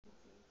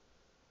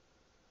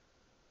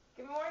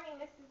morning,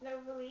 this is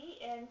Novalee,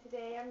 and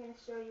today I'm going to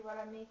show you what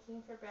I'm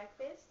making for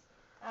breakfast.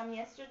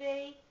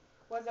 Yesterday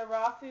was a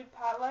raw food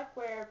potluck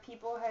where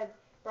people had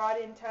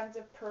brought in tons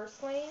of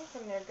purslane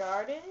from their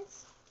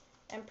gardens.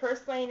 And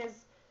purslane is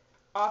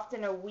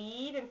often a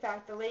weed. In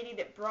fact, the lady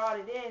that brought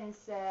it in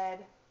said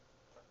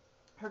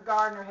her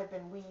gardener had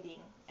been weeding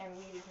and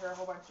weeded her a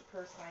whole bunch of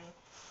purslane.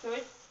 So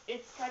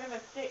it's kind of a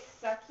thick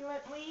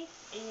succulent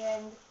leaf,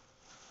 and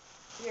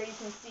here you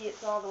can see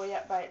it's all the way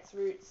up by its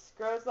roots.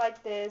 Grows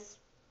like this.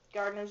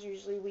 Gardeners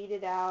usually weed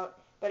it out,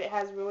 but it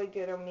has really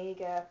good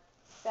omega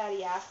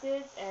fatty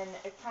acids, and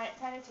it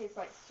kind of tastes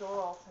like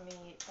sorrel to me.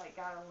 It's like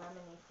got a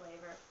lemony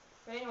flavor.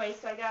 But anyway,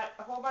 so I got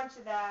a whole bunch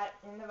of that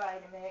in the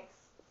Vitamix,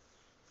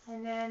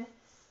 and then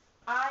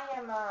I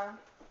am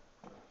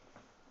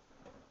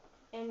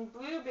in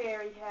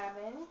blueberry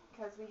heaven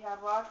because we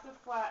have lots of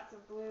flats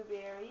of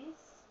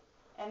blueberries,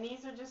 and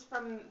these are just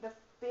from the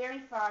berry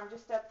farm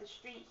just up the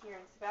street here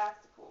in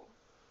Sebastopol.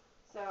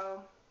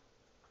 So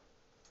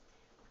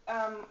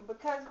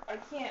because I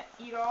can't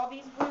eat all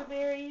these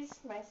blueberries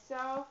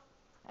myself,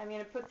 I'm going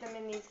to put them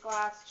in these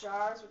glass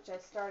jars, which I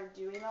started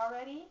doing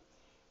already.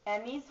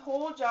 And these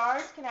whole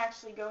jars can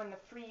actually go in the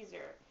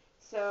freezer.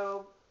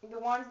 So the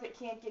ones that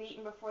can't get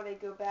eaten before they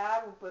go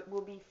bad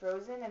will be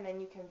frozen, and then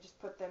you can just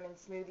put them in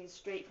smoothies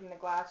straight from the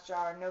glass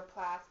jar, no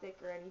plastic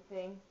or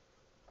anything.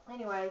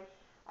 Anyway,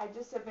 I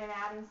just have been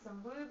adding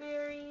some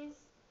blueberries,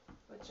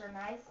 which are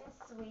nice and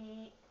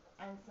sweet,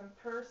 and some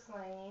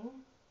purslane.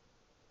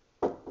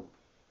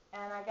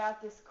 And I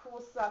got this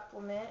cool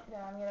supplement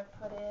that I'm going to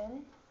put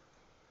in,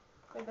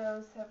 for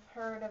those who have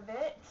heard of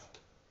it.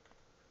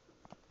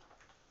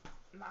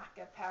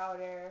 Maca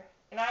powder.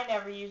 And I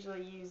never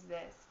usually use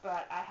this,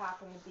 but I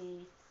happen to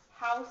be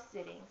house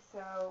sitting,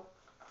 so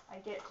I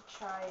get to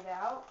try it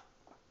out.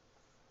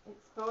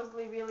 It's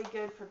supposedly really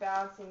good for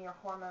balancing your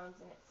hormones,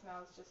 and it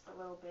smells just a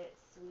little bit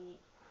sweet.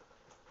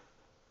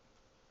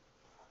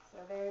 So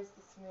there's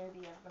the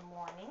smoothie of the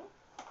morning.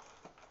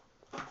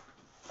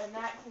 And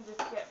that can just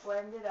get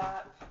blended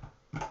up,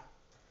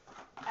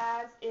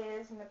 as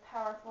is in the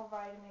powerful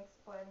Vitamix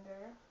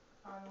blender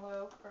on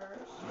low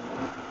first.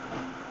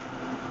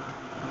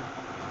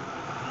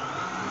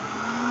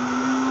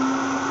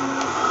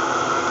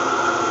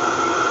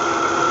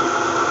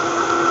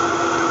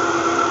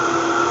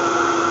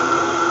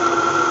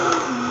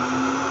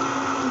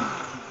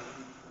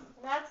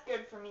 And that's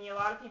good for me. A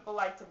lot of people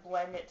like to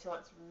blend it till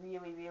it's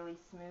really, really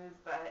smooth,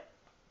 but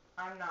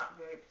I'm not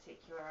very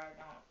particular. I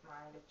don't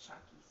mind a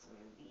chunky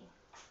smoothie.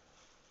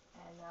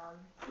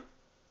 And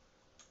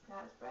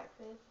that's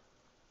breakfast.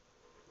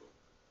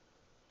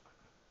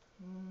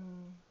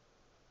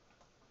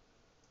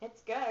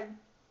 It's good.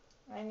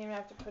 I didn't even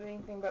have to put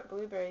anything but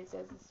blueberries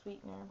as a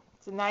sweetener.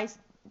 It's a nice,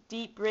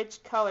 deep,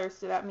 rich color,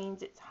 so that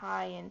means it's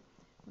high in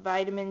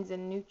vitamins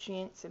and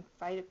nutrients and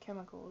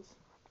phytochemicals.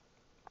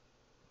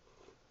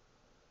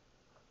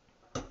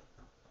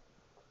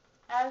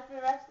 As for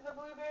the rest of the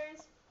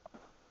blueberries,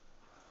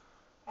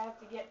 I have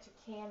to get to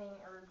canning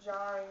or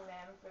jarring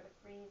them for the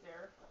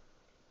freezer.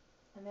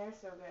 And they're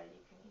so good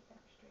you can eat them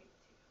straight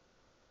too.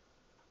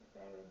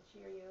 They're better than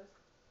Cheerios.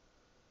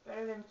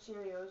 Better than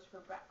Cheerios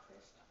for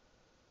breakfast.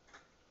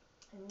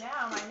 And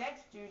now my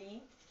next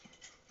duty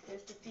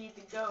is to feed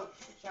the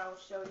goats, which I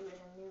will show you in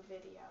a new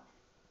video.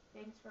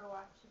 Thanks for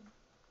watching.